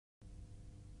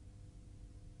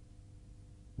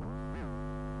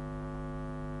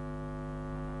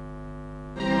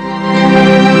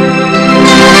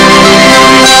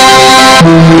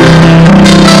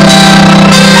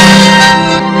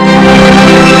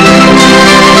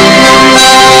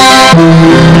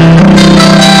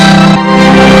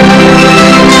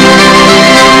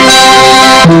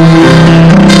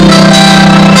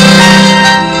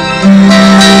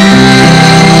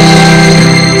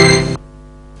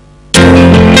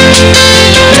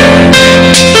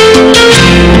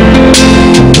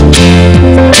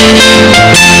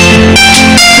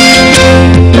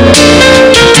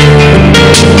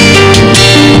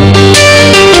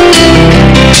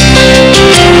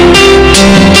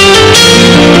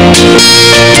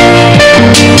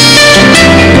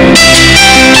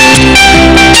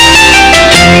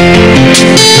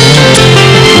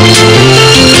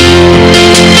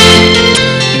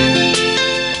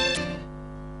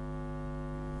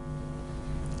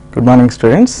Good morning,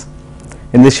 students.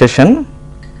 In this session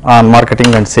on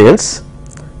marketing and sales,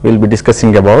 we will be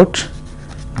discussing about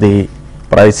the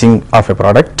pricing of a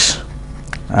product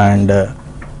and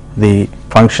the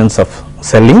functions of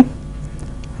selling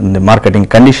and the marketing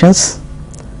conditions,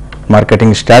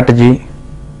 marketing strategy,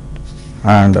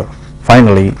 and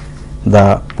finally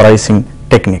the pricing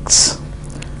techniques.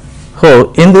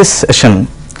 So in this session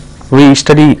we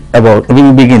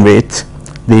begin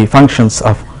with the functions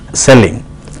of selling.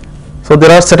 So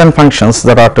there are certain functions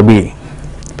that are to be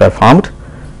performed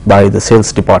by the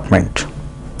sales department.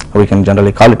 We can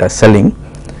generally call it as selling.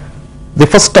 The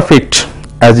first of it,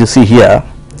 as you see here,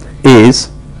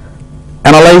 is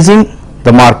analyzing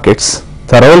the markets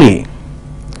thoroughly.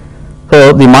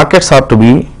 So the markets are to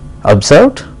be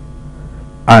observed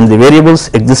and the variables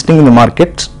existing in the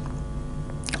market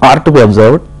are to be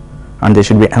observed and they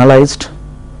should be analyzed,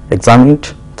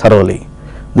 examined thoroughly.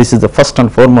 This is the first and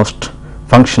foremost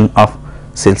function of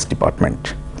sales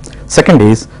department. Second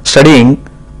is studying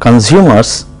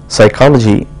consumers'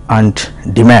 psychology and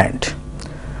demand,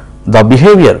 the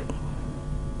behavior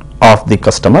of the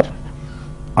customer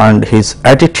and his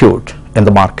attitude in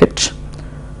the market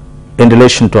in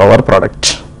relation to our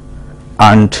product,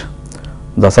 and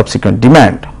the subsequent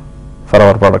demand for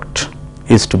our product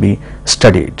is to be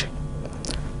studied.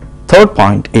 Third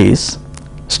point is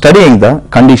studying the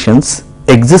conditions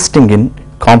existing in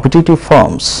competitive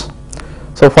firms.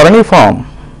 So for any firm,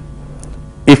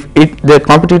 if their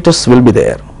competitors will be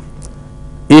there,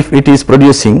 if it is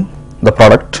producing the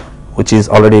product which is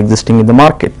already existing in the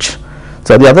market,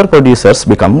 so the other producers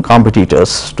become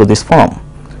competitors to this firm.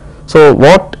 So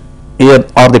what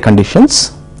are the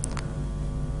conditions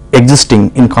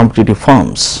existing in competitive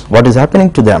firms? What is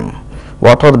happening to them?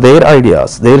 What are their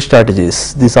ideas, their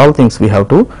strategies? These all things we have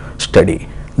to study.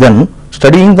 Then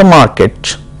studying the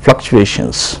market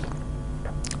fluctuations.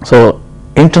 So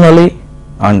internally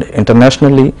and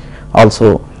internationally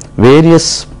also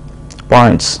various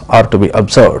points are to be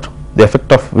observed. The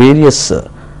effect of various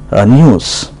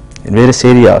news in various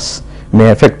areas may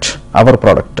affect our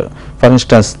product. For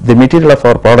instance, the material of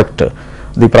our product,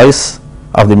 the price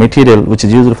of the material which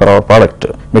is used for our product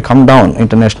may come down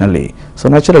internationally. So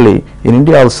naturally in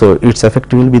India also its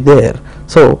effect will be there.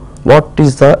 So what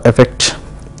is the effect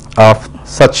of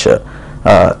such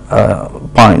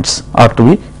points are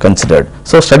to be considered.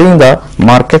 So studying the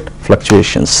market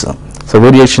fluctuations, so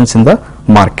variations in the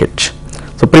market.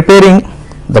 So preparing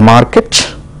the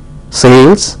market,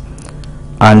 sales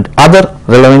and other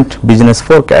relevant business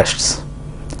forecasts.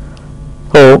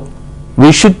 So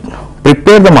we should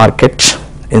prepare the market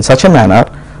in such a manner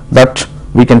that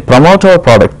we can promote our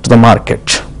product to the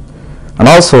market, and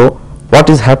also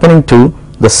what is happening to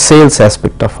the sales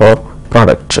aspect of our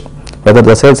product, whether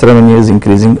the sales revenue is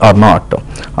increasing or not,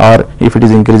 or if it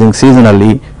is increasing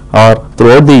seasonally or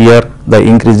throughout the year the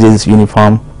increase is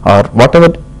uniform, or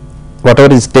whatever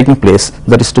is taking place,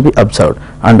 that is to be observed,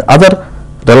 and other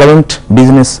relevant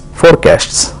business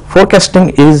forecasts. Forecasting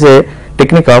is a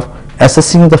technique of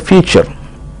assessing the future.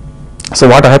 So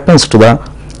what happens to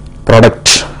the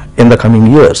product in the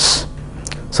coming years?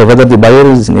 So whether the buyer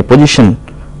is in a position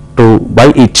to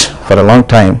buy it for a long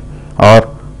time,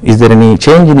 or is there any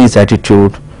change in his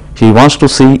attitude? He wants to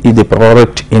see the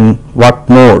product in what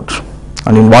mode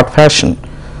and in what fashion.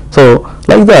 So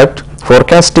like that,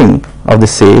 forecasting of the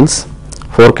sales,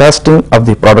 forecasting of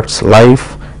the product's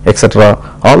life,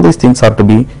 etc., all these things are to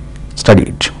be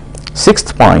studied.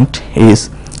 Sixth point is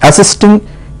assisting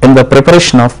in the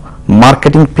preparation of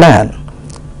marketing plan.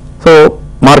 So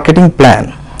marketing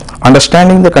plan,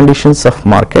 understanding the conditions of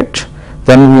market,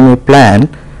 then we may plan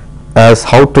as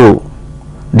how to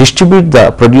distribute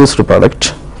the produced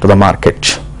product to the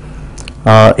market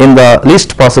in the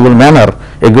least possible manner.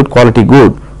 A good quality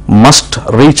good must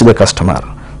reach the customer.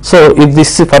 So if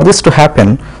for this to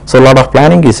happen, so a lot of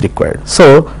planning is required.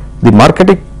 So the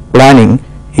marketing planning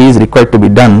is required to be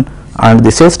done, and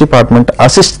the sales department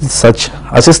assists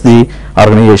the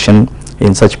organization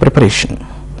in such preparation.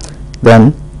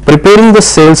 Then preparing the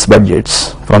sales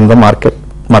budgets from the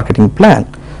marketing plan.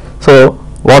 So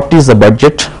what is the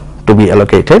budget to be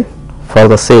allocated for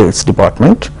the sales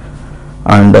department,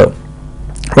 and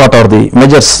what are the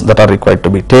measures that are required to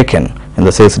be taken in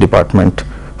the sales department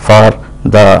for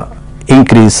the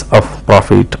increase of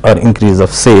profit or increase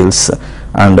of sales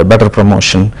and better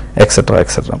promotion, etc.,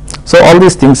 etc. So all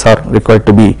these things are required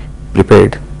to be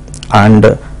prepared, and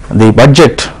the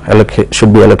budget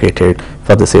should be allocated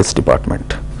for the sales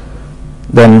department.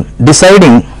 Then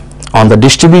deciding on the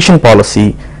distribution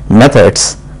policy,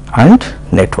 methods and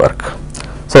network.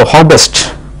 So how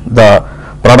best the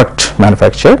product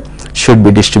manufactured should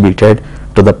be distributed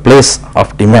to the place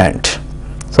of demand.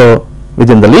 So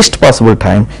within the least possible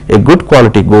time, a good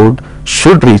quality good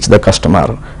should reach the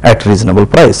customer at reasonable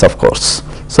price, of course.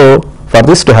 So for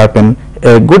this to happen,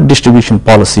 a good distribution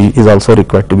policy is also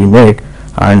required to be made,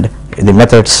 and the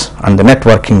methods and the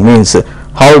networking means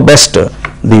how best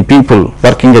the people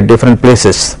working at different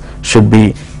places should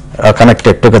be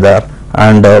connected together,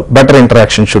 and better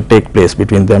interaction should take place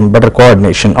between them, better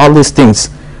coordination, all these things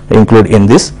include in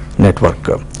this network.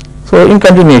 So in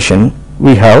continuation,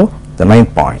 we have the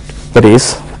 9th point, that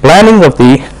is planning of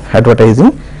the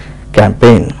advertising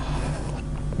campaign.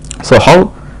 So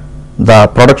how the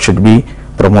product should be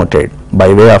promoted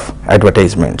by way of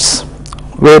advertisements,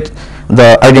 with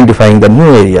the identifying the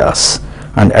new areas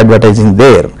and advertising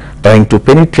there, trying to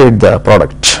penetrate the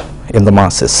product in the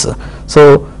masses.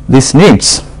 So this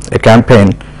needs a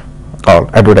campaign called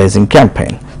advertising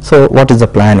campaign. So what is the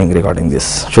planning regarding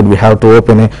this? Should we have to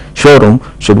open a showroom?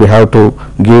 Should we have to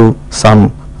give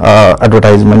some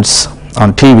advertisements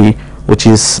on TV, which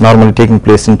is normally taking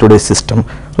place in today's system,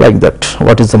 like that?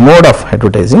 What is the mode of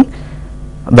advertising?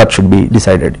 That should be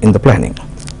decided in the planning.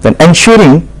 Then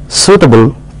ensuring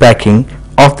suitable packing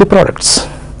of the products.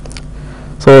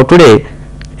 So today,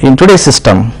 in today's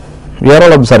system, we are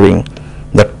all observing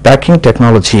that packing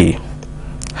technology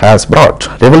has brought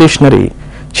revolutionary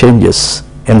changes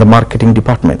in the marketing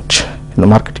department, in the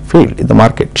marketing field, in the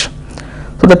market.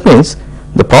 So that means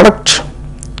the product,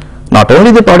 not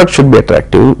only the product should be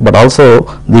attractive, but also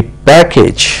the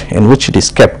package in which it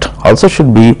is kept also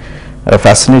should be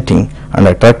fascinating and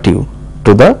attractive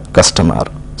to the customer.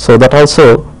 So that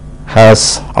also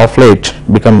has of late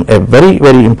become a very,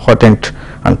 very important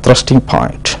and thrusting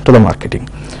point to the marketing.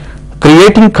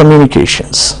 Creating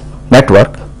communications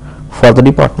network for the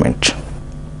department.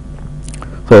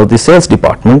 So the sales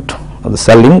department or the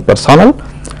selling personnel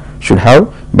should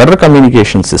have better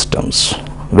communication systems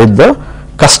with the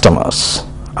customers,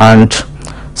 and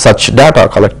such data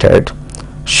collected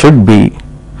should be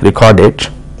recorded,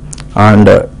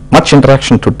 and much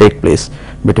interaction to take place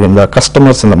between the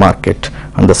customers in the market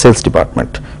and the sales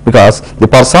department, because the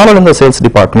personnel in the sales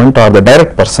department are the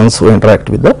direct persons who interact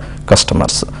with the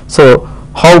customers. So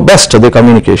how best the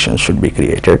communication should be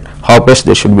created, how best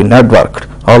they should be networked,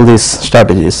 all these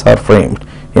strategies are framed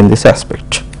in this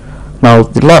aspect. Now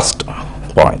the last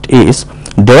point is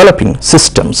developing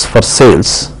systems for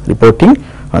sales reporting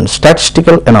and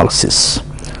statistical analysis.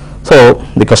 So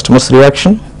the customer's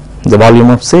reaction, the volume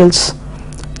of sales,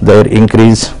 their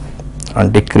increase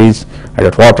and decrease, and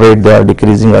at what rate they are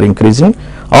decreasing or increasing,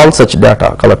 all such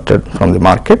data collected from the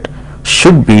market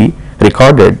should be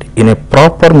recorded in a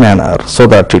proper manner so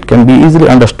that it can be easily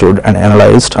understood and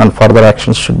analyzed, and further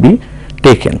actions should be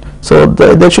taken. So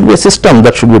there should be a system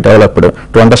that should be developed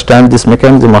to understand this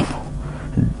mechanism of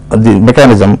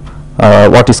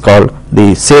what is called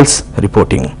the sales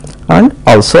reporting. And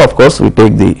also, of course, we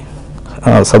take the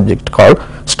subject called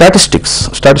statistics.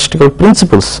 Statistical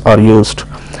principles are used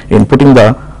in putting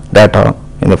the data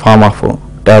in the form of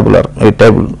a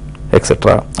table,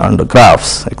 etc., and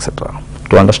graphs, etc.,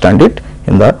 to understand it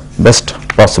in the best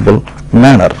possible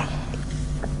manner.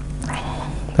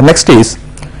 The next is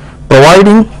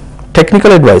providing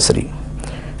technical advisory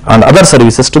and other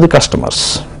services to the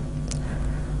customers.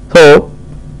 So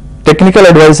technical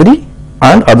advisory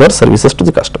and other services to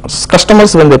the customers.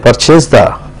 Customers, when they purchase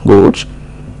the goods,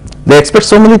 they expect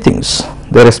so many things.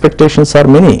 Their expectations are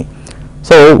many.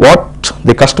 So what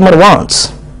the customer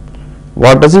wants,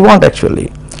 what does he want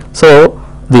actually? So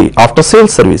the after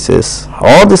sales services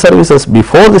or the services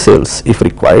before the sales, if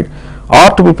required,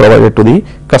 are to be provided to the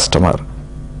customer.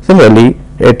 Similarly,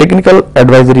 a technical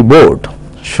advisory board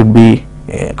should be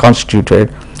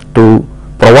constituted to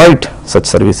provide such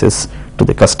services to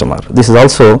the customer. This is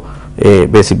also a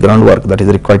basic groundwork that is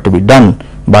required to be done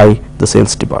by the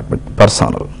sales department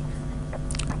personnel.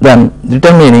 Then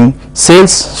determining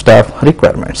sales staff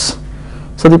requirements.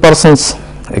 So the persons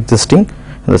existing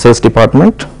in the sales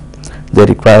department, they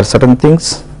require certain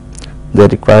things, they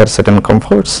require certain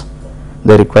comforts,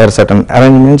 they require certain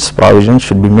arrangements, provisions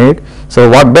should be made. So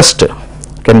what best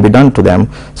can be done to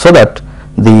them so that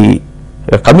the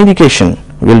communication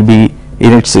will be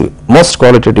in its most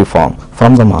qualitative form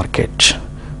from the market.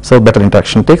 So better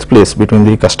interaction takes place between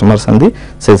the customers and the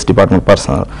sales department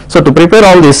personnel. So to prepare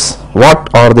all this,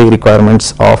 what are the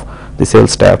requirements of the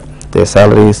sales staff? Their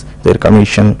salaries, their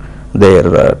commission, their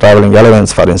traveling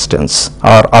allowance, for instance,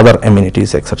 or other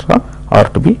amenities, etc., are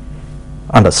to be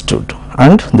understood,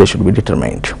 and they should be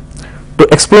determined. To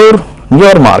explore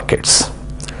newer markets.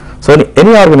 So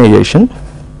any organization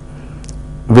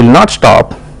will not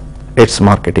stop its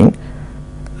marketing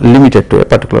limited to a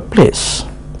particular place.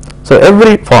 So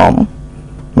every firm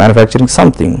manufacturing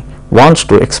something wants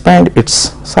to expand its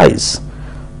size.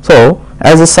 So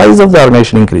as the size of the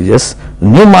organization increases,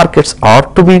 new markets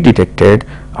are to be detected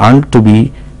and to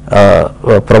be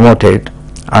promoted,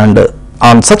 and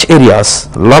on such areas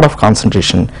a lot of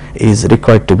concentration is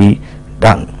required to be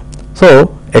done.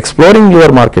 So exploring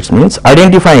your markets means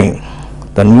identifying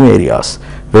the new areas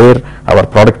where our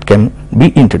product can be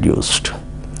introduced,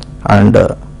 and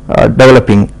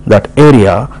developing that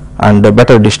area, and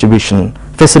better distribution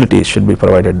facilities should be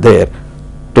provided there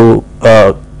to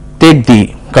take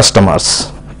the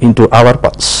customers into our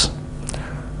pulse.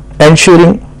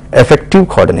 Ensuring effective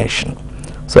coordination.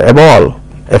 So above all,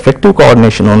 effective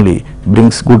coordination only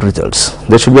brings good results.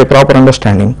 There should be a proper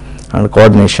understanding and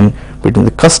coordination between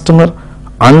the customer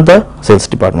and the sales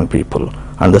department people,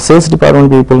 and the sales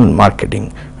department people in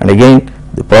marketing, and again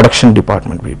the production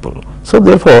department people. So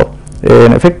therefore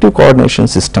an effective coordination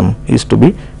system is to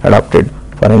be adopted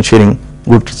for ensuring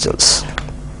good results.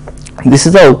 This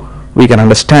is how we can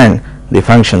understand the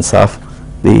functions of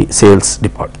the sales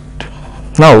department.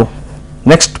 Now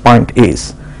next point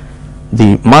is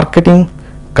the marketing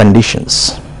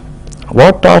conditions.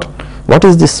 What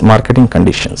is this marketing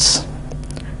conditions?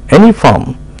 Any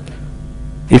firm,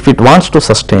 if it wants to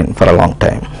sustain for a long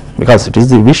time, because it is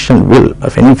the wish and will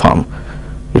of any firm,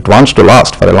 it wants to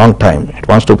last for a long time, it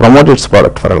wants to promote its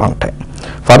product for a long time.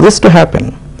 For this to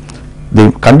happen,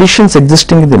 the conditions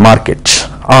existing in the market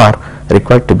are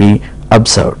required to be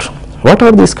observed. What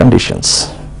are these conditions?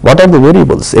 What are the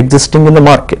variables existing in the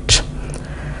market?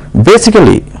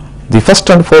 Basically, the first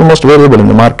and foremost variable in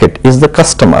the market is the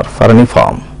customer for any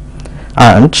firm,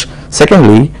 and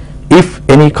secondly, if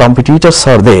any competitors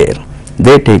are there,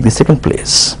 they take the second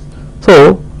place.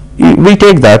 So we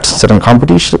take that certain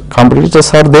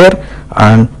competitors are there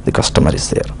and the customer is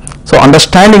there. So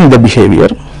understanding the behavior,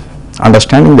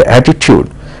 understanding the attitude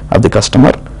of the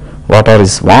customer, what are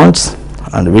his wants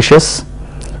and wishes,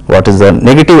 what is the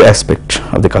negative aspect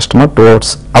of the customer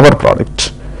towards our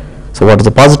product, so what is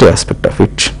the positive aspect of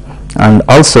it, and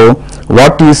also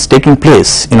what is taking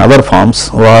place in other firms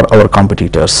who are our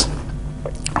competitors,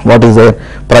 what is the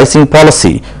pricing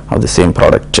policy of the same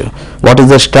product, what is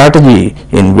the strategy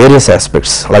in various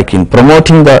aspects, like in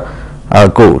promoting the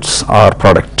goods or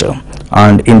product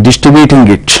and in distributing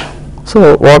it.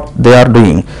 So what they are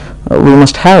doing, we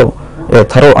must have a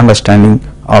thorough understanding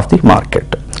of the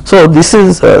market. So this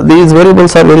is these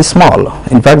variables are very small.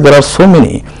 In fact, there are so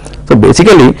many. So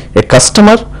basically a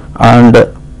customer and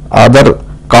other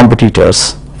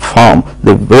competitors form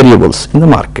the variables in the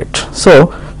market.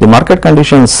 So the market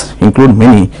conditions include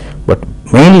many, but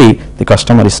mainly the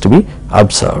customer is to be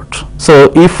observed.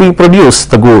 So if we produce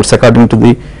the goods according to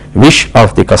the wish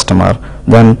of the customer,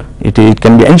 then it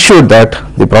can be ensured that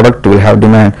the product will have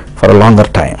demand for a longer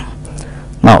time.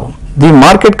 Now the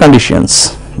market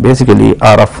conditions basically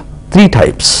are of three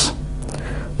types.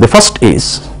 The first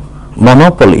is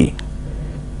monopoly.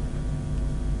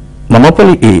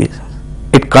 Monopoly is,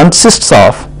 it consists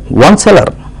of one seller.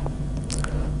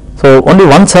 So only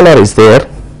one seller is there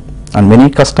and many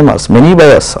customers, many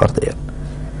buyers are there.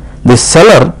 The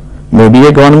seller may be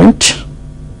a government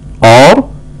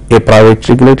or a private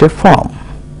regulated firm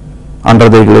under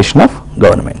the regulation of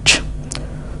government.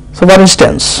 So for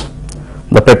instance,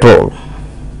 the petrol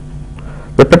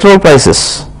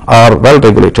prices are well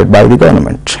regulated by the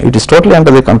government. It is totally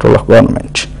under the control of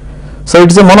government. So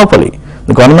it is a monopoly.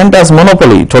 The government has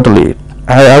monopoly totally,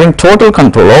 having total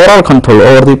control, overall control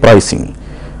over the pricing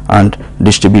and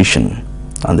distribution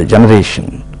and the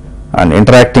generation and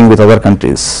interacting with other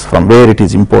countries from where it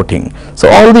is importing. So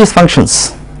all these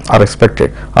functions are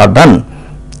expected, are done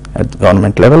at the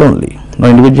government level only. No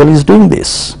individual is doing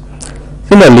this.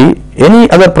 Similarly, any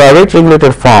other private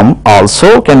regulated firm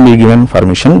also can be given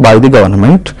permission by the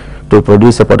government to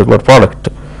produce a particular product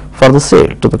for the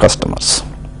sale to the customers.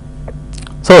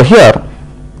 So here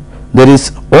there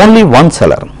is only one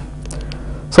seller.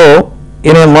 So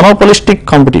in a monopolistic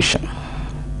competition,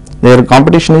 their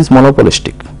competition is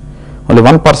monopolistic. Only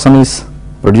one person is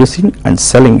producing and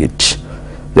selling it.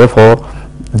 Therefore,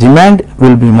 demand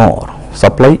will be more,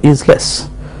 supply is less.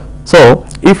 So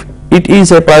if it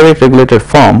is a private regulated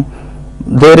firm,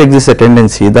 there exists a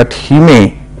tendency that he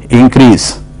may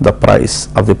increase the price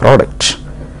of the product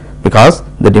because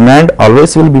the demand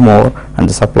always will be more and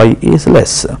the supply is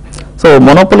less. So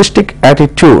monopolistic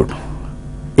attitude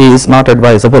is not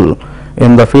advisable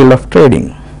in the field of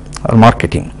trading or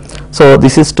marketing. So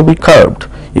this is to be curbed.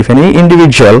 If any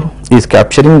individual is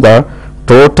capturing the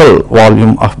total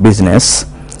volume of business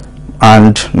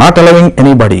and not allowing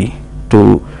anybody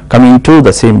to come into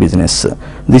the same business,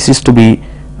 this is to be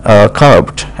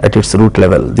curbed at its root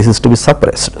level. This is to be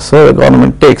suppressed. So the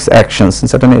government takes actions in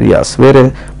certain areas where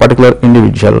a particular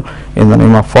individual in the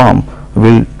name of farm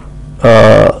will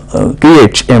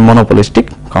create a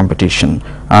monopolistic competition,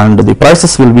 and the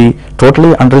prices will be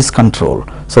totally under his control.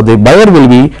 So the buyer will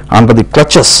be under the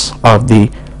clutches of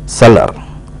the seller.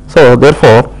 So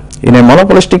therefore, in a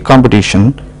monopolistic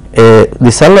competition,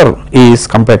 the seller is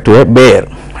compared to a bear.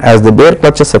 As the bear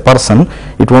clutches a person,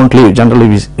 it won't leave.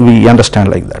 Generally we understand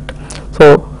like that.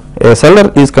 So a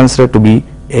seller is considered to be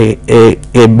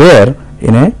a bear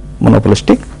in a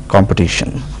monopolistic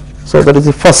competition. So that is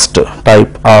the first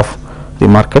type of the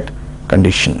market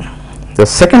condition. The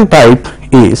second type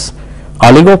is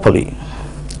oligopoly.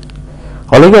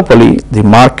 Oligopoly, the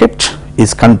market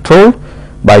is controlled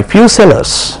by few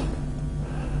sellers.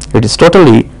 It is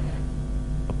totally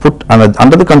put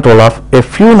under the control of a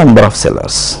few number of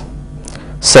sellers,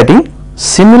 setting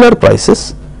similar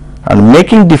prices and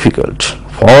making difficult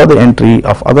for the entry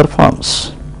of other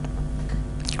firms.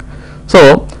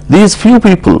 So these few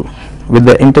people with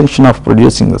the intention of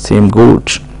producing the same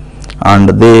goods, and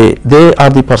they are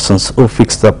the persons who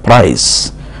fix the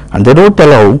price, and they don't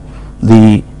allow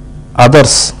the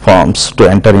others firms to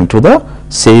enter into the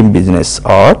same business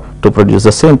or to produce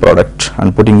the same product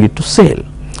and putting it to sale.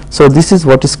 So this is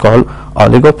what is called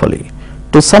oligopoly.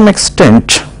 To some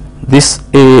extent, this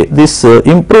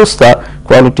improves the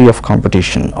quality of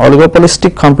competition.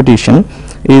 Oligopolistic competition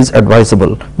is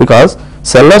advisable because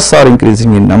sellers are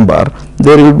increasing in number.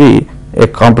 There will be a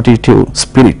competitive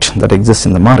spirit that exists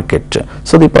in the market.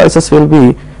 So the prices will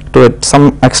be to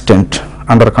some extent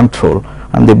under control,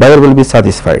 and the buyer will be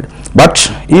satisfied.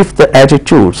 But if the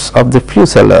attitudes of the few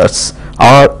sellers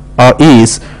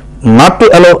is not to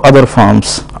allow other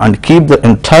firms and keep the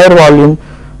entire volume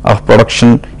of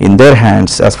production in their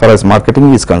hands as far as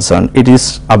marketing is concerned, it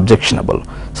is objectionable.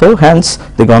 So hence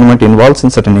the government involves in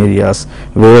certain areas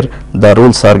where the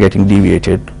rules are getting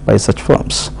deviated by such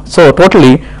firms. So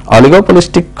totally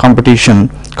oligopolistic competition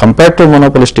compared to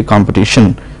monopolistic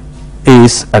competition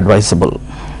is advisable.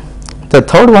 The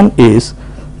third one is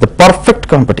the perfect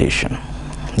competition.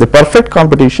 The perfect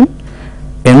competition,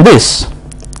 in this,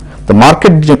 the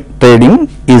market trading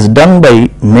is done by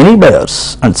many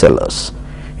buyers and sellers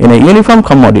in a uniform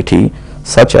commodity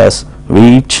such as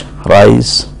wheat,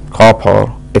 rice,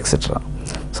 copper, etc.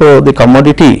 So the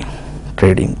commodity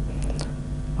trading,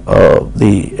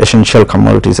 the essential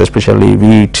commodities, especially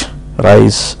wheat,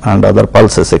 rice and other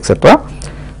pulses, etc.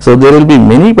 So there will be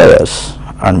many buyers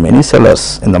and many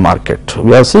sellers in the market.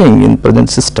 We are seeing in present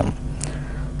system.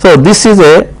 So this is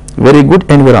a very good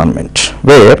environment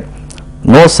where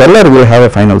no seller will have a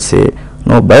final say,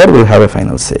 no buyer will have a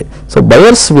final say. So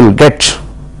buyers will get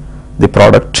the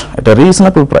product at a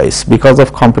reasonable price because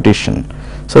of competition.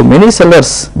 So many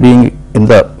sellers being in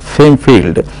the same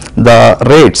field, the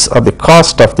rates or the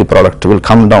cost of the product will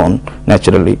come down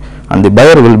naturally, and the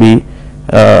buyer will be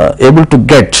able to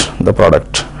get the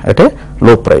product at a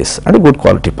low price and a good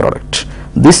quality product.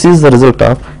 This is the result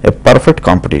of a perfect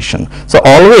competition. So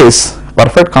always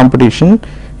perfect competition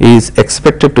is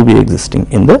expected to be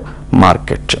existing in the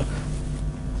market.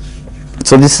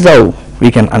 So this is how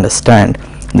we can understand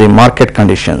the market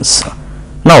conditions.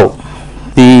 Now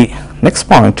the next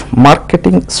point,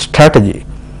 marketing strategy.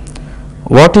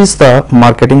 What is the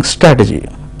marketing strategy?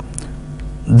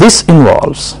 This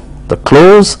involves the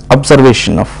close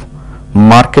observation of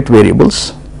market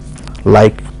variables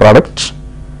like product,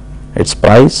 its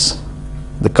price,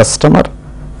 the customer,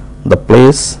 the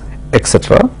place,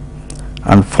 etc.,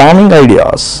 and forming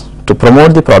ideas to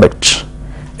promote the product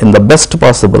in the best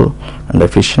possible and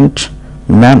efficient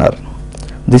manner.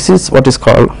 This is what is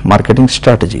called marketing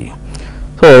strategy.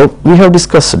 So we have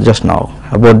discussed just now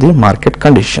about the market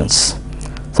conditions.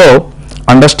 So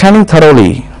understanding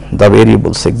thoroughly the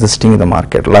variables existing in the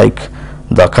market like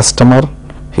the customer,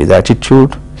 his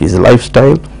attitude, his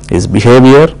lifestyle, his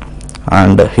behavior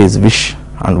and his wish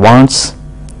and wants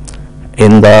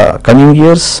in the coming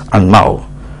years and now,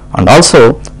 and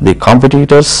also the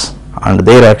competitors and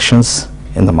their actions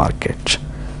in the market.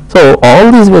 So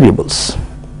all these variables,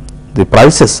 the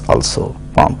prices also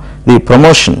form, the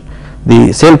promotion,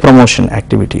 the sale promotion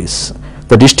activities,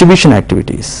 the distribution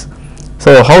activities,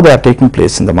 so how they are taking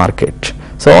place in the market.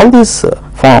 So all these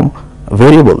form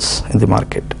variables in the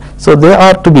market. So they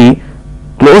are to be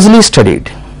closely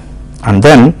studied, and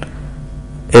then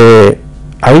a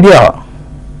idea,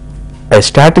 a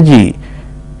strategy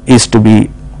is to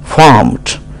be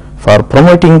formed for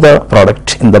promoting the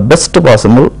product in the best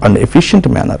possible and efficient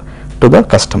manner to the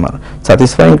customer,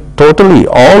 satisfying totally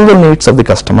all the needs of the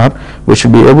customer. We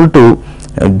should be able to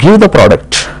give the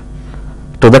product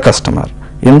to the customer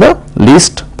in the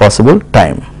least possible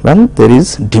time when there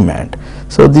is demand.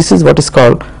 So this is what is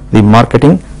called the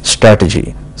marketing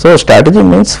strategy. So strategy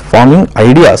means forming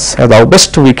ideas as how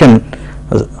best we can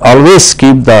always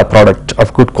keep the product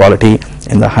of good quality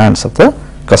in the hands of the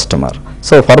customer.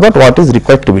 So for that, what is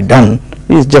required to be done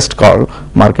is just called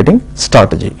marketing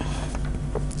strategy.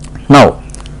 Now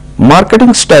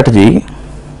marketing strategy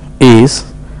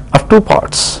is of two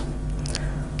parts.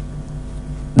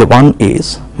 The one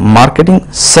is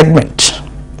marketing segment.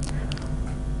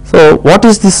 So what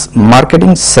is this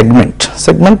marketing segment?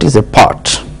 Segment is a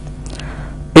part.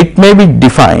 It may be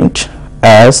defined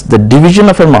as the division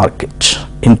of a market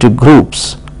into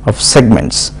groups of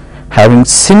segments having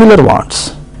similar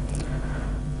wants.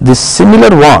 This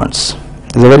similar wants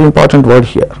is a very important word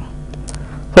here.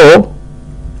 So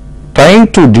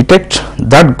trying to detect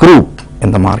that group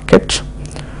in the market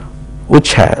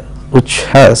which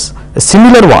has a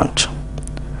similar want.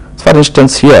 For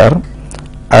instance, here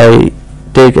I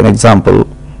take an example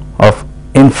of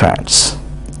infants.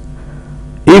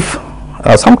 If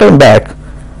some time back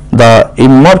the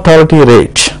immortality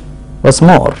rate was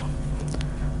more,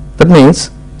 that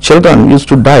means children used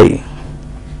to die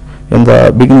in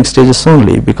the beginning stages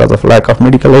only because of lack of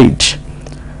medical aid,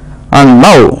 and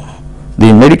now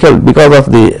because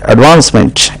of the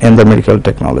advancement in the medical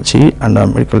technology and the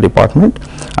medical department,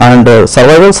 and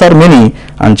survivals are many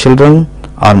and children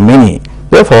are many.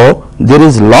 Therefore there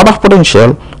is a lot of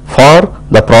potential for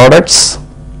the products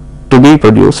to be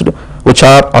produced which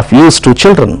are of use to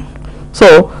children.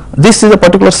 So this is a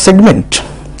particular segment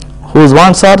whose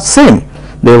wants are same.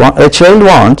 A child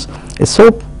wants a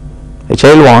soap, a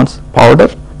child wants powder,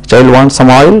 a child wants some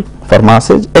oil for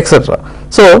massage, etc.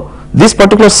 So this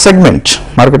particular segment,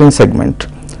 marketing segment,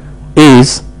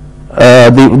 is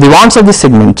the wants of this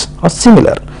segment are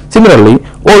similar. Similarly,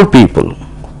 old people,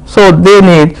 so they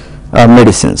need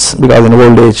medicines, because in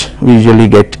old age we usually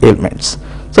get ailments.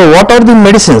 So what are the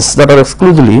medicines that are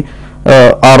exclusively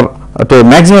or to a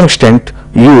maximum extent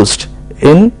used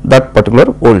in that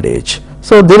particular old age?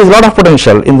 So there is a lot of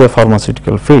potential in the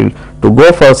pharmaceutical field to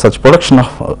go for such production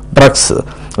of drugs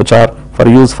which are for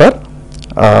use for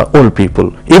old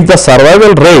people, if the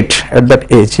survival rate at that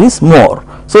age is more.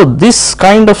 So this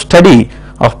kind of study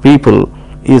of people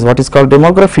is what is called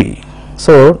demography.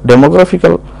 So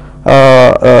demographical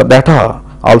data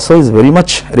also is very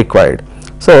much required.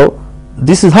 So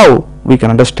this is how we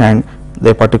can understand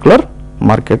the particular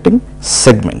marketing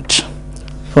segment.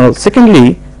 So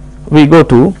secondly, we go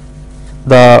to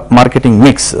the marketing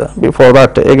mix. Before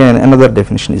that, again another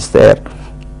definition is there.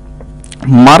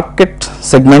 Market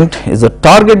segment is a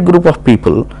target group of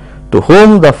people to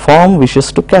whom the firm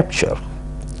wishes to capture.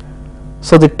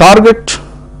 So the target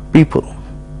people,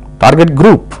 target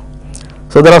group.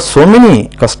 So there are so many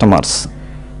customers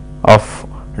of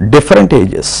different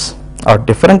ages or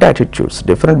different attitudes,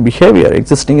 different behavior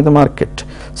existing in the market.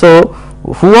 So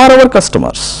who are our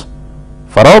customers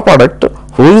for our product?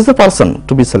 Who is the person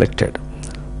to be selected?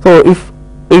 So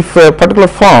if a particular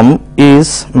firm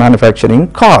is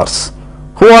manufacturing cars,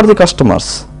 who are the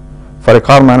customers for a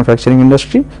car manufacturing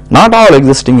industry? Not all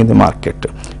existing in the market,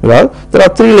 because there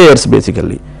are three layers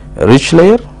basically: a rich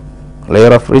layer,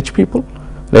 layer of rich people,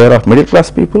 layer of middle class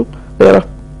people, layer of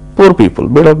poor people,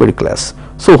 middle class.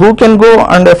 So who can go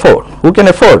and afford? Who can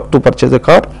afford to purchase a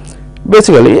car?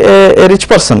 Basically a rich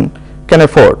person can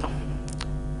afford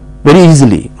very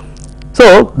easily.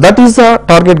 So that is the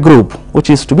target group which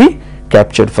is to be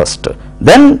captured first.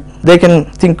 Then they can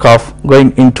think of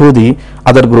going into the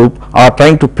other group or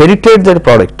trying to penetrate their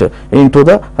product into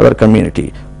the other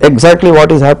community. Exactly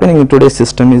what is happening in today's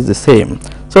system is the same.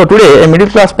 So today a middle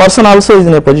class person also is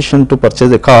in a position to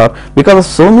purchase a car because of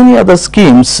so many other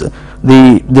schemes.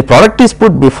 The product is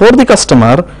put before the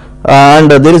customer and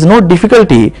there is no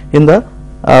difficulty in the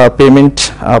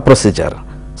payment procedure.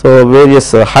 So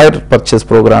various hire purchase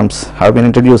programs have been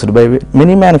introduced by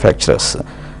many manufacturers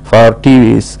for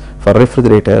TVs, for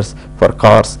refrigerators, for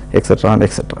cars, etc. and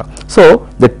etc. So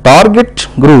the target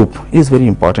group is very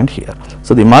important here.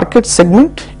 So the market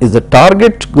segment is the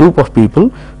target group of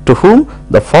people to whom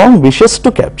the firm wishes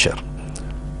to capture.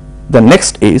 The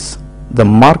next is the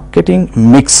marketing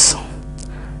mix.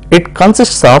 It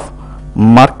consists of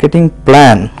marketing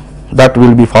plan that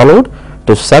will be followed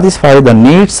to satisfy the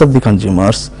needs of the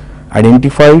consumers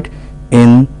identified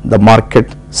in the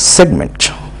market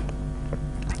segment.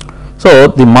 So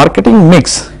the marketing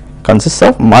mix consists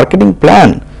of marketing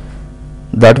plan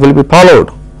that will be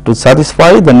followed to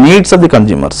satisfy the needs of the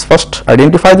consumers. First,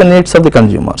 identify the needs of the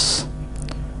consumers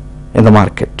in the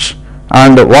market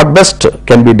and what best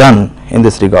can be done in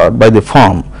this regard by the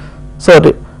firm. So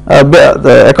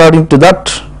according to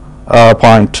that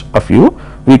point of view,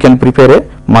 we can prepare a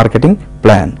marketing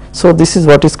plan. So this is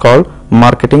what is called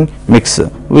marketing mix.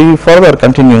 We will further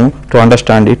continue to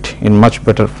understand it in much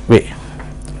better way.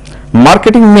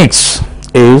 Marketing mix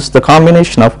is the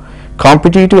combination of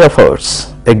competitive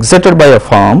efforts exerted by a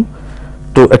firm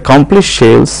to accomplish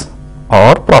sales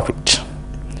or profit.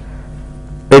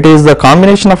 It is the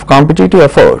combination of competitive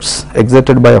efforts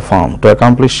exerted by a firm to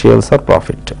accomplish sales or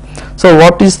profit. So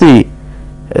what is the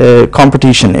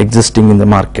competition existing in the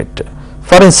market?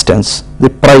 For instance, the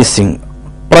price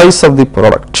of the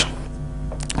product.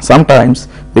 Sometimes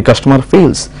the customer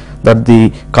feels that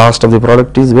the cost of the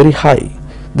product is very high.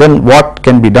 Then what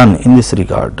can be done in this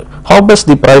regard? How best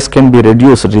the price can be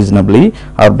reduced reasonably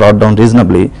or brought down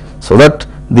reasonably so that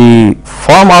the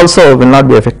firm also will not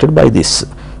be affected by this.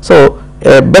 So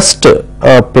a best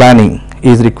planning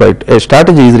is required, a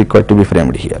strategy is required to be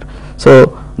framed here.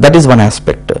 So that is one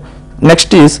aspect.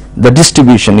 Next is the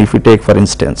distribution. If you take for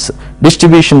instance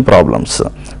distribution problems,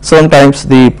 sometimes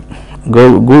the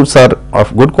goods are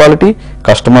of good quality,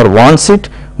 customer wants it,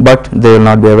 but they will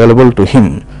not be available to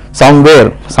him.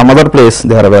 Somewhere, some other place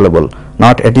they are available,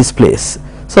 not at his place.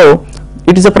 So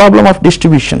it is a problem of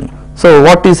distribution. So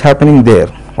what is happening there?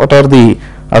 What are the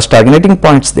stagnating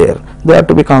points there? They are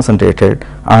to be concentrated,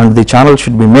 and the channel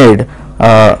should be made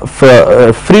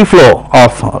for free flow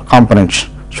of components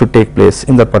should take place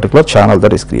in that particular channel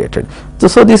that is created.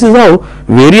 So this is how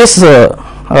various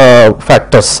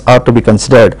factors are to be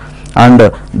considered, and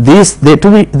they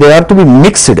are to be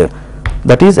mixed.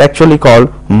 That is actually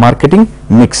called marketing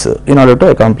mix in order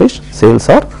to accomplish sales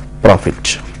or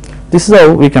profit. This is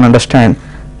how we can understand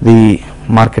the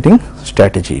marketing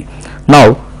strategy.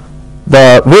 Now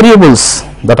the variables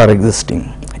that are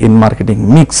existing in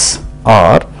marketing mix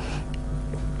are,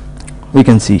 we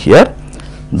can see here,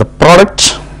 the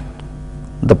product,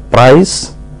 the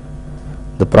price,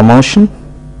 the promotion,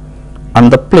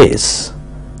 and the place,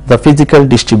 the physical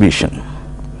distribution.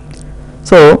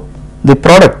 So the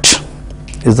product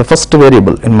is the first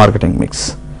variable in marketing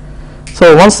mix.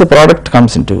 So once the product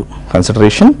comes into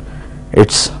consideration,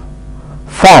 its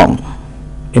form,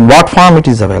 in what form it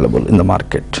is available in the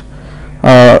market.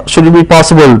 Should it be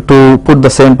possible to put the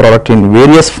same product in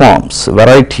various forms,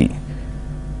 variety,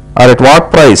 or at what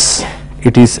price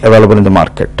it is available in the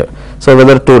market? So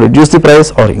whether to reduce the price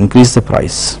or increase the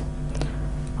price.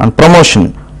 And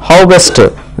promotion, how best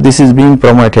this is being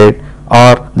promoted,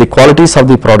 or the qualities of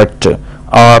the product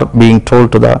are being told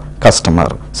to the customer.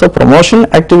 So promotion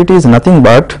activity is nothing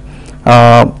but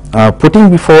putting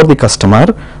before the customer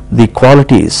the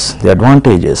qualities, the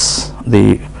advantages,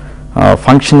 the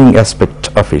functioning aspect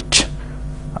of it,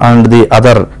 and the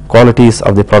other qualities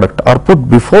of the product are put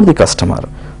before the customer.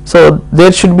 So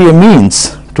there should be a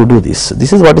means to do this.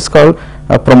 This is what is called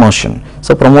promotion.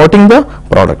 So promoting the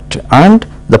product and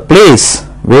the place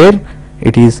where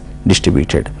it is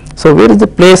distributed. So where is the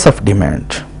place of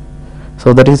demand?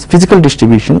 So that is physical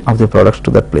distribution of the products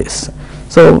to that place.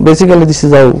 So basically this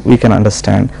is how we can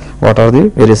understand what are the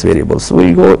various variables.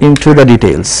 We go into the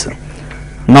details.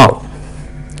 Now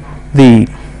the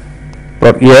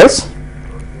yes,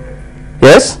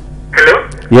 Hello.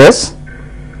 Yes.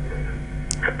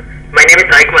 My name is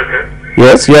Aikman, sir.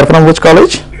 Yes. You are from which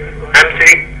college? I'm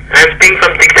speaking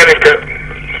from 6th semester.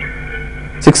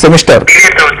 6th semester.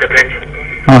 Previous semester branch.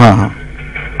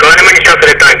 Government Staff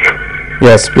Electronics.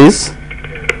 Yes, please.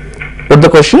 What the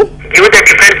question? Give the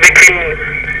difference between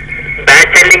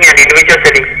batch selling and individual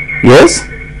selling. Yes.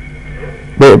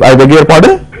 I beg your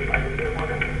pardon?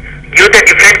 Give the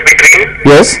difference between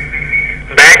Yes.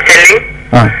 batch selling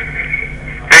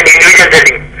and individual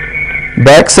selling.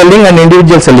 Back selling and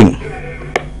individual selling.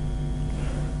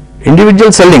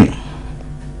 Individual selling.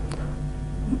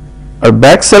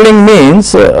 Back selling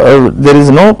means there is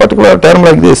no particular term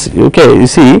like this. Okay, you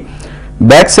see,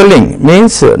 back selling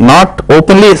means not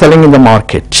openly selling in the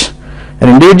market. And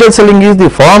individual selling is the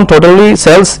firm totally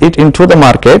sells it into the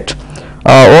market.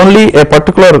 Only a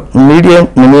particular medium,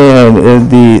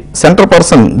 the center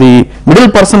person, the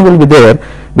middle person will be there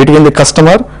between the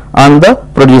customer and the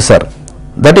producer.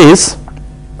 That is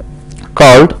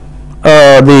called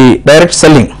the direct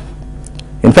selling.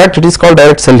 In fact, it is called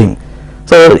direct selling.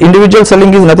 So individual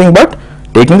selling is nothing but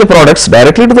taking the products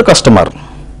directly to the customer.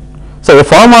 So a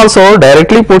firm also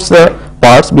directly puts the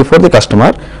parts before the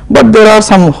customer, but there are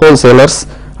some wholesalers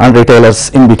and retailers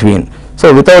in between.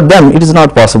 So without them it is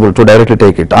not possible to directly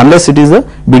take it unless it is a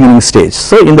beginning stage.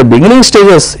 So in the beginning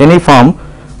stages, any firm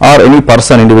or any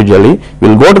person individually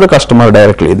will go to the customer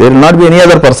directly. There will not be any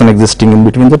other person existing in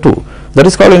between the two. That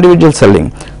is called individual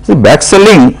selling. See, back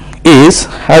selling is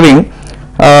having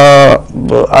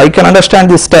I can understand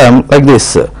this term like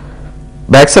this.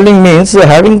 Backselling means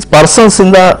having persons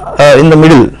in the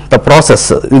middle, the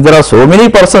process. If there are so many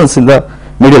persons in the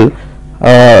middle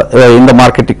in the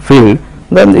marketing field,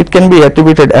 then it can be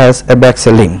attributed as a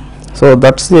backselling. So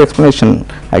that's the explanation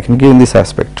I can give in this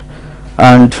aspect,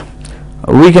 and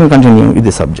we can continue with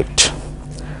the subject.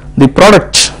 The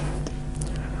product,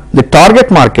 the target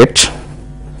market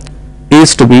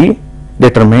is to be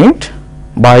determined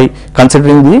by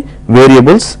considering the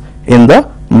variables in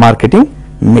the marketing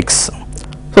mix.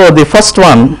 So the first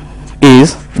one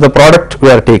is the product we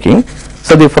are taking.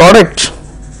 So the product,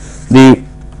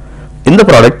 in the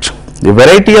product, the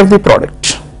variety of the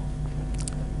product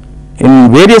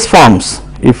in various forms,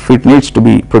 if it needs to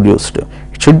be produced,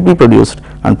 it should be produced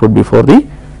and put before the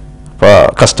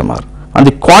customer. And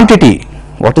the quantity,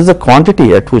 what is the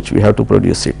quantity at which we have to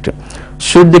produce it?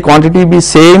 Should the quantity be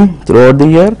same throughout the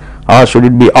year, or should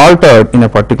it be altered in a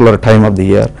particular time of the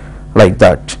year? Like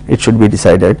that, it should be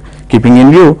decided, keeping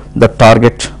in view the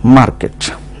target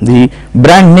market. The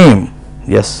brand name,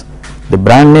 yes, the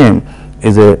brand name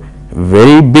is a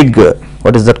very big,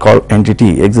 what is that called,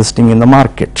 entity existing in the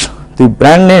market. The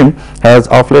brand name has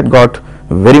of late got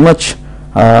very much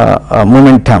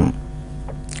momentum.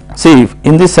 See,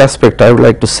 in this aspect I would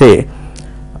like to say,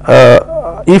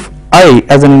 if I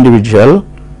as an individual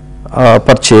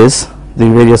purchase the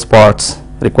various parts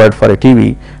required for a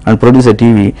TV and produce a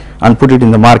TV and put it in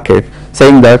the market,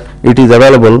 saying that it is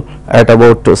available at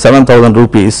about 7,000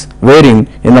 rupees, wherein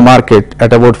in the market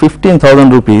at about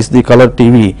 15,000 rupees the color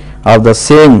TV of the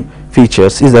same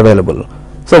features is available.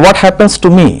 So what happens to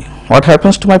me? What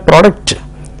happens to my product?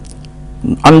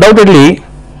 Undoubtedly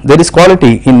there is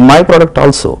quality in my product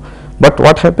also, but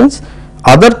what happens?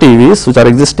 Other TVs which are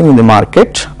existing in the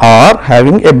market are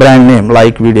having a brand name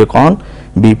like Videocon,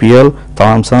 BPL,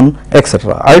 Thomson,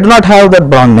 etc. I do not have that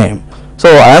brand name. So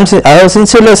I have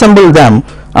sincerely assembled them,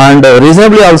 and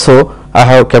reasonably also I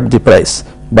have kept the price.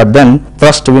 But then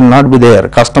trust will not be there.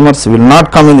 Customers will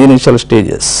not come in the initial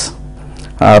stages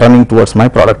running towards my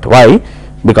product. Why?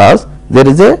 Because there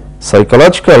is a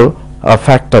psychological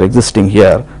factor existing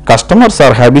here. Customers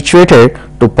are habituated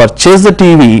to purchase the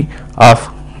TV of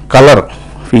color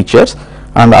features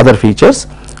and other features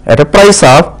at a price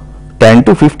of 10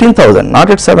 to 15,000, not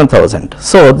at 7,000.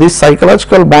 So this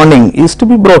psychological bonding is to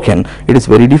be broken. It is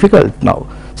very difficult now.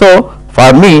 So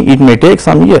for me it may take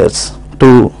some years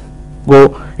to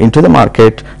go into the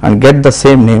market and get the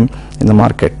same name in the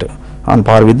market on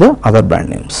par with the other brand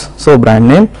names. So brand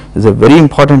name is a very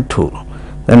important tool.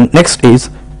 Then next is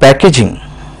packaging.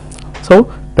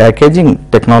 So packaging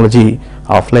technology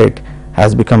of late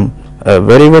has become a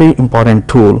very, very important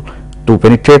tool to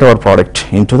penetrate our product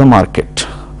into the market.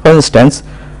 For instance,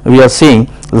 we are seeing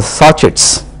the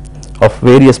sachets of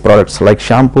various products like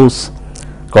shampoos,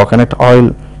 coconut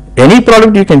oil. Any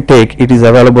product you can take, it is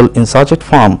available in sachet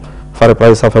form for a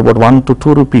price of about 1 to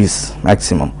 2 rupees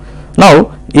maximum.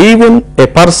 Now even a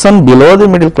person below the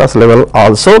middle class level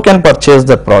also can purchase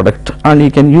that product and he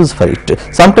can use for it.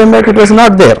 Sometime back it was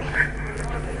not there.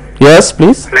 Yes,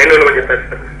 please.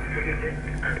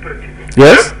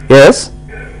 Yes, yes,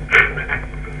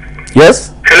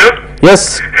 yes. Hello?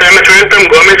 Yes. Sir, I'm a student from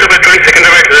Government Job at 22nd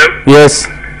of sir. Yes. Sir,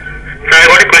 I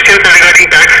got a question sir regarding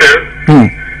tax, sir.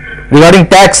 Regarding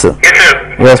tax? Yes,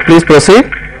 sir. Yes, please proceed.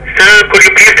 Sir, could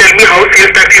you please tell me how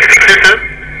sales tax is fixed, sir?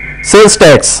 Sales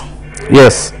tax.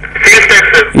 Yes. Sales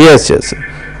tax, sir. Yes, yes.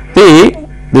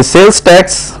 The sales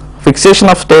tax, fixation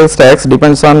of sales tax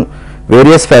depends on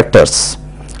various factors.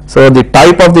 So the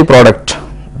type of the product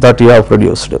that you have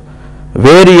produced,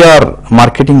 where you are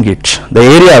marketing it, the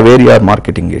area where you are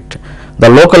marketing it, the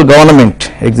local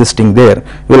government existing there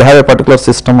will have a particular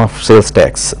system of sales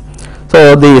tax.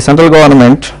 So the central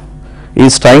government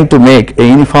is trying to make a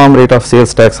uniform rate of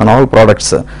sales tax on all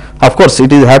products. Of course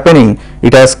it is happening,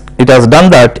 it has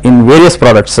done that in various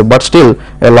products, but still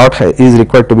a lot is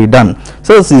required to be done.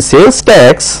 So the sales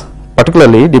tax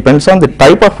particularly depends on the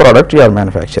type of product you are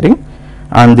manufacturing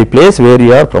and the place where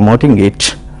you are promoting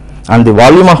it, and the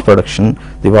volume of production,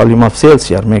 the volume of sales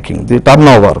you are making, the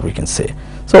turnover we can say.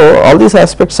 So all these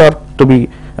aspects are to be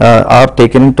are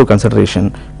taken into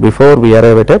consideration before we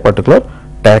arrive at a particular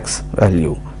tax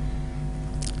value.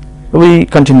 We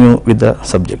continue with the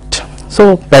subject.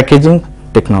 So packaging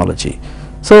technology.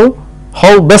 So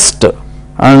how best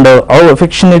and how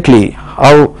affectionately,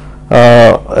 how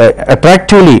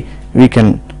attractively we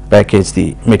can package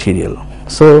the material.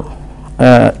 So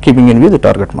keeping in view the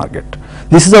target market.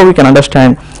 This is how we can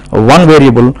understand one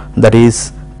variable, that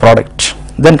is product.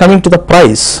 Then coming to the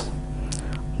price,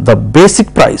 the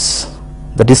basic price,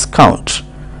 the discount,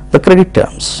 the credit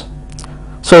terms.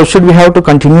 So should we have to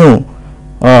continue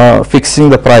fixing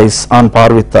the price on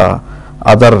par with the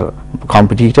other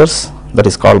competitors, that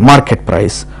is called market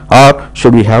price, or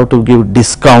should we have to give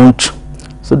discount?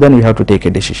 So then we have to take a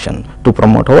decision to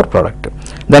promote our product.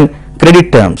 Then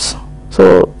credit terms.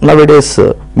 So nowadays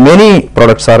many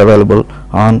products are available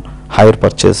on hire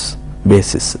purchase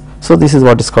basis. So this is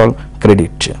what is called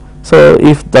credit. So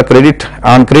if the credit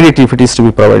if it is to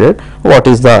be provided, what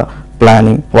is the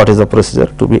planning, what is the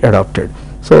procedure to be adopted?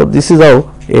 So this is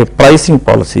how a pricing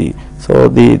policy,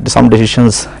 so some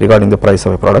decisions regarding the price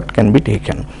of a product can be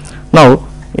taken. Now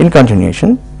in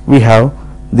continuation we have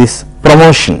this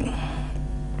promotion,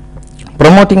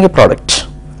 promoting a product,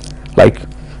 like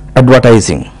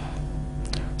advertising.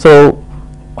 So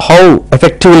how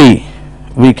effectively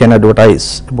we can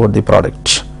advertise about the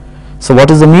product? So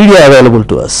what is the media available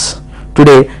to us?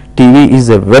 Today TV is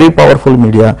a very powerful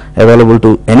media available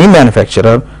to any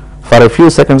manufacturer. For a few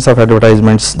seconds of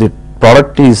advertisements, the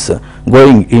product is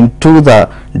going into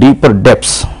the deeper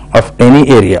depths of any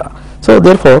area. So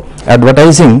therefore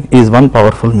advertising is one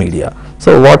powerful media.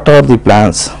 So what are the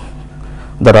plans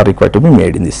that are required to be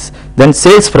made in this? Then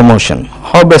sales promotion,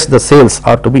 how best the sales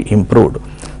are to be improved.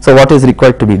 So what is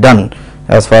required to be done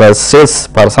as far as sales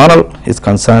personnel is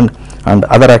concerned and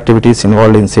other activities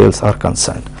involved in sales are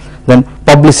concerned. Then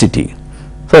publicity,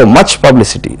 so much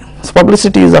publicity. So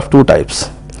publicity is of two types: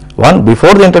 one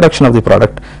before the introduction of the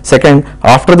product, second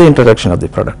after the introduction of the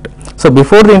product. So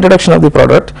before the introduction of the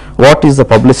product, what is the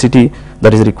publicity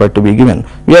that is required to be given?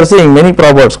 We are seeing many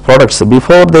products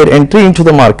before their entry into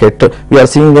the market, we are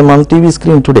seeing them on TV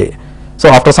screen today. So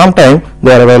after some time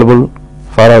they are available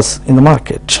for us in the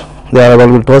market, they are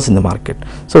available to us in the market.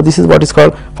 So this is what is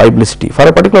called publicity. For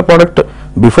a particular product,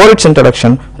 before its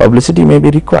introduction, publicity may be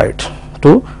required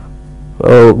to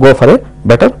go for a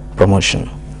better promotion.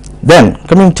 Then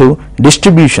coming to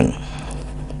distribution,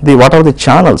 what are the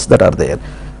channels that are there?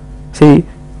 See,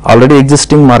 already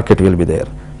existing market will be there,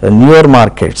 newer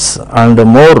markets and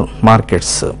more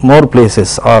markets, more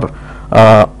places are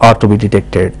to be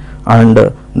detected, and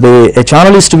a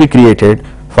channel is to be created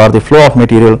for the flow of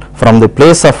material from the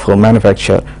place of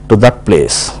manufacture to that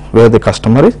place where the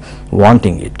customer is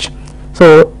wanting it.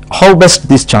 So how best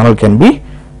this channel can be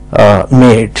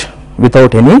made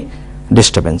without any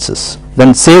disturbances.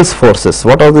 Then sales forces,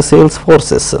 what are the sales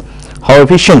forces? How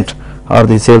efficient are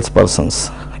the sales persons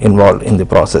involved in the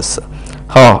process?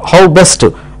 How best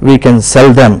we can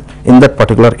sell them in that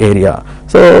particular area?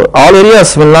 So all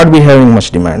areas will not be having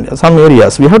much demand. Some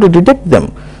areas we have to detect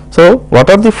them. So what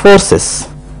are the forces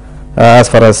as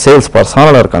far as sales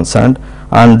personnel are concerned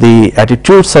and the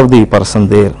attitudes of the person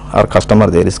there or customer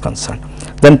there is concerned?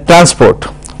 Then transport,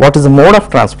 what is the mode of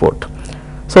transport?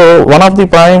 So one of the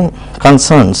prime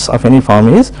concerns of any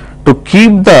firm is to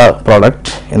keep the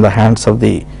product in the hands of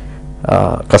the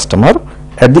customer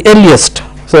at the earliest.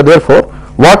 So therefore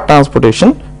what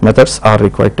transportation methods are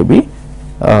required to be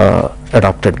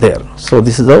adopted there? So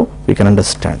this is how we can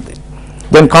understand it.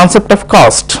 Then concept of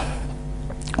cost.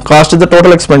 Cost is the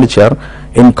total expenditure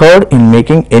incurred in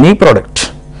making any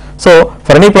product. So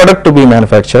for any product to be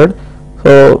manufactured,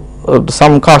 so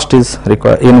some cost is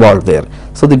involved there.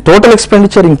 So the total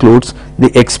expenditure includes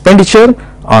the expenditure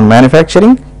on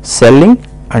manufacturing, selling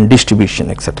and distribution,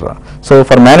 etc. So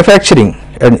for manufacturing,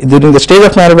 and during the stage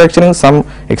of manufacturing some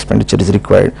expenditure is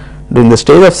required, during the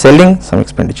stage of selling some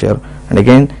expenditure, and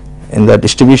again in the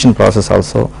distribution process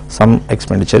also some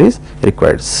expenditure is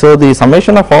required. So the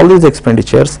summation of all these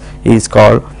expenditures is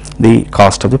called the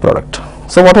cost of the product.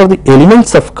 So what are the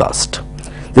elements of cost?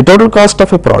 The total cost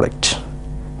of a product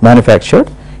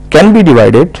manufactured can be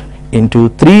divided into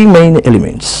three main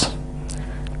elements: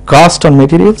 cost on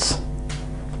materials,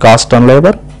 cost on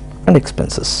labor and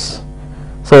expenses.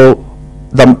 So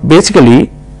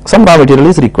basically some raw material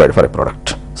is required for a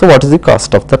product. So what is the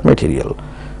cost of that material?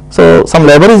 So some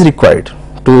labor is required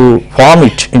to form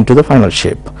it into the final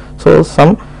shape. So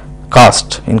some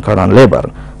cost incurred on labor.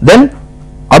 Then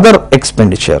other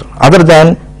expenditure other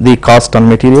than the cost on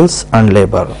materials and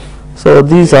labor. So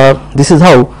this is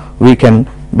how we can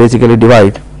basically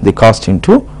divide the cost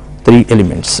into three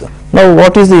elements. Now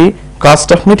what is the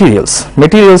cost of materials?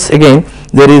 Materials, again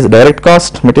there is direct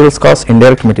cost, materials cost,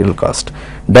 indirect material cost.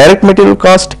 Direct material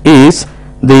cost is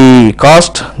the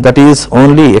cost that is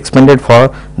only expended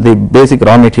for the basic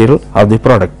raw material of the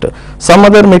product. Some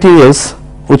other materials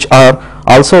which are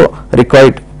also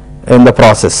required in the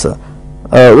process,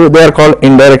 they are called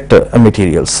indirect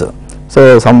materials.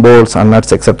 So some bolts and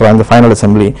nuts, etc., in the final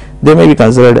assembly, they may be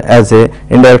considered as a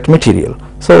indirect material.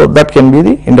 So that can be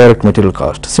the indirect material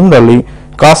cost. Similarly,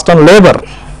 cost on labor,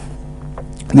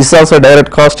 this is also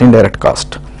direct cost, indirect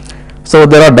cost. So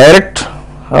there are direct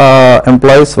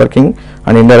employees working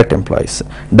and indirect employees.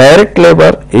 Direct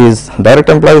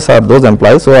employees are those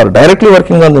employees who are directly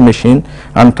working on the machine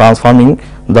and transforming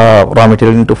the raw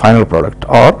material into final product,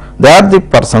 or they are the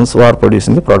persons who are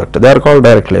producing the product. They are called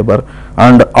direct labor,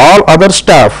 and all other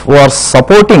staff who are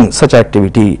supporting such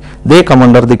activity, they come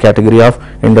under the category of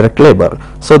indirect labor.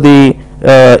 So the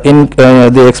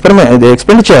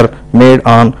expenditure made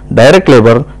on direct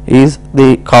labor is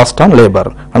the cost on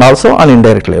labor and also on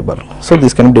indirect labor. So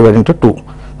this can be divided into two.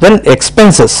 Then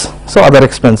expenses, so other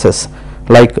expenses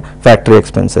like factory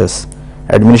expenses,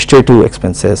 administrative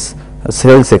expenses,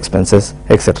 sales expenses,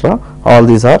 etc. All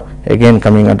these are again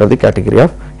coming under the category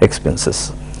of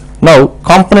expenses. Now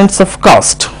components of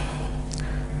cost: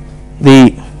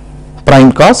 the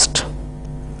prime cost,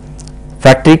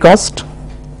 factory cost,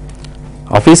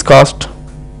 office cost,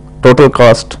 total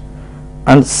cost,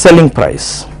 and selling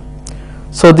price.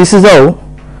 So this is how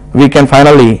we can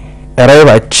finally arrive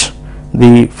at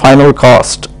the final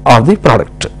cost of the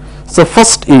product. So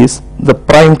first is the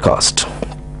prime cost.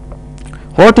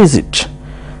 What is it?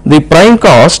 The prime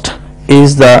cost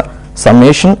is the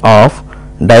summation of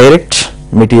direct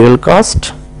material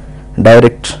cost,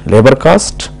 direct labor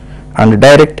cost, and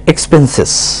direct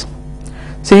expenses.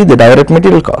 See, the direct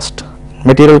material cost.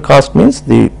 Material cost means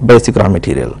the basic raw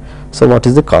material. So what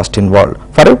is the cost involved?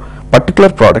 For a particular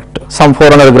product, some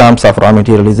 400 grams of raw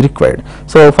material is required.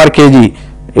 So for kg,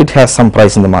 it has some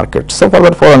price in the market. So for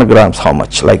that 400 grams, how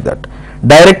much, like that.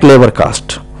 Direct labor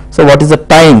cost. So what is the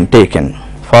time taken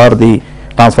for the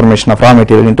transformation of raw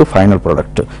material into final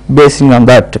product? Basing on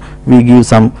that, we give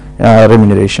some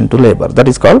remuneration to labor. That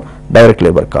is called direct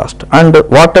labor cost. And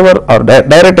whatever are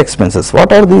direct expenses.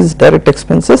 What are these direct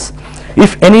expenses?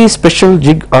 If any special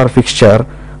jig or fixture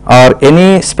or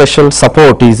any special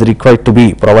support is required to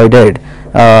be provided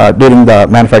during the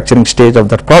manufacturing stage of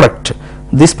that product,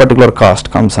 this particular cost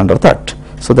comes under that.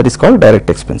 So that is called direct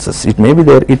expenses. It may be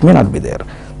there, it may not be there.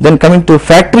 Then coming to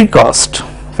factory cost.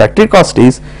 Factory cost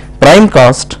is prime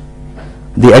cost,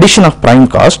 the addition of prime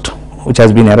cost which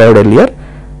has been arrived earlier,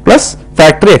 plus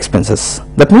factory expenses.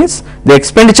 That means the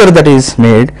expenditure that is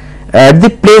made at the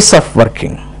place of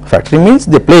working. Factory means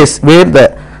the place where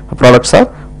the products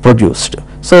are produced.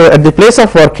 So at the place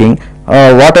of working,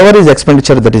 whatever is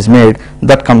expenditure that is made,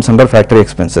 that comes under factory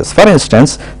expenses. For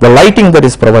instance, the lighting that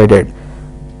is provided,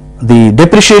 the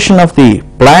depreciation of the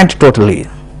plant totally,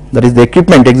 that is the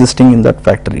equipment existing in that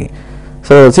factory.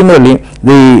 So similarly,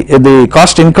 the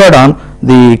cost incurred on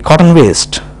the cotton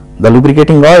waste, the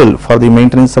lubricating oil for the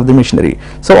maintenance of the machinery.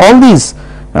 So all these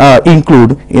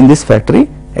include in this factory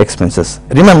expenses.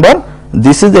 Remember,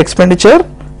 this is the expenditure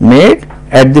made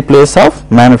at the place of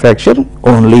manufacture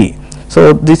only.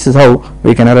 So this is how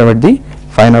we can arrive at the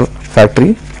final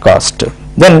factory cost.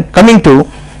 Then coming to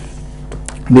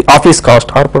the office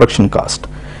cost or production cost.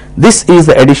 This is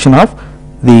the addition of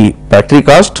the factory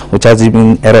cost which has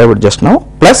been arrived just now,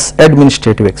 plus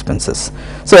administrative expenses.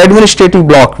 So administrative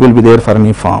block will be there for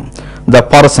any firm. The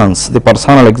persons, the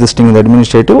personnel existing in the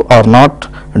administrative are not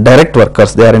direct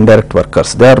workers, they are indirect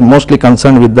workers. They are mostly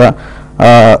concerned with the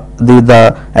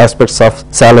aspects of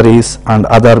salaries and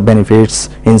other benefits,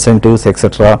 incentives,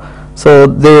 etc. So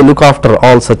they look after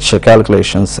all such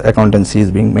calculations, accountancy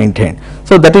is being maintained.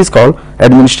 So that is called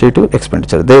administrative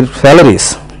expenditure. Their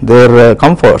salaries, their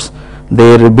comforts,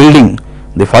 their building,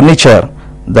 the furniture,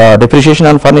 the depreciation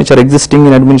on furniture existing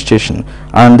in administration,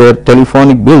 and their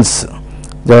telephonic bills,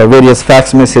 the various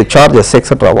fax message charges,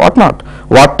 etc. whatnot.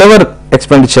 Whatever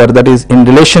expenditure that is in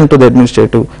relation to the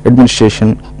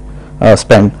administration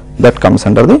spend, that comes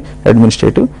under the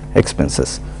administrative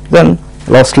expenses. Then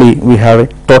lastly, we have a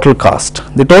total cost.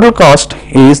 The total cost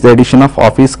is the addition of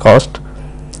office cost,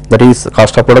 that is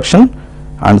cost of production,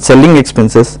 and selling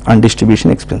expenses and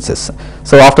distribution expenses.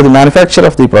 So after the manufacture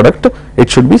of the product, it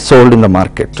should be sold in the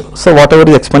market. So whatever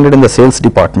is expended in the sales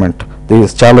department, the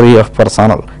salary of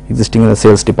personnel existing in the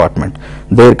sales department,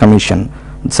 their commission,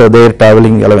 so their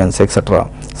traveling allowance, etc.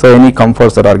 So any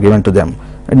comforts that are given to them.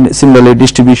 And similarly,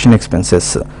 distribution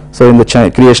expenses. So in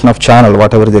the creation of channel,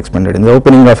 whatever is expended, in the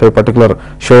opening of a particular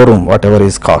showroom, whatever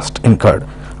is cost incurred,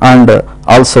 and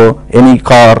also any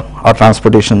car or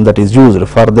transportation that is used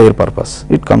for their purpose,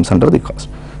 it comes under the cost.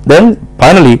 Then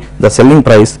finally, the selling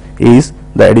price is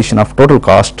the addition of total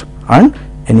cost and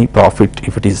any profit,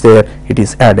 if it is there, it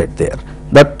is added there.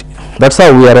 That's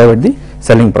how we arrive at the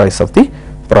selling price of the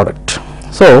product.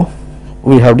 So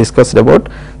we have discussed about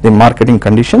the marketing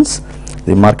conditions,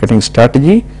 the marketing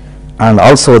strategy, and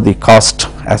also the cost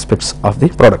aspects of the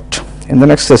product. In the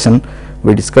next session,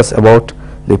 we discuss about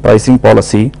the pricing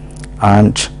policy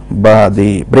and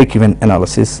the break even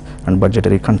analysis and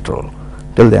budgetary control.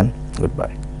 Till then,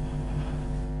 goodbye.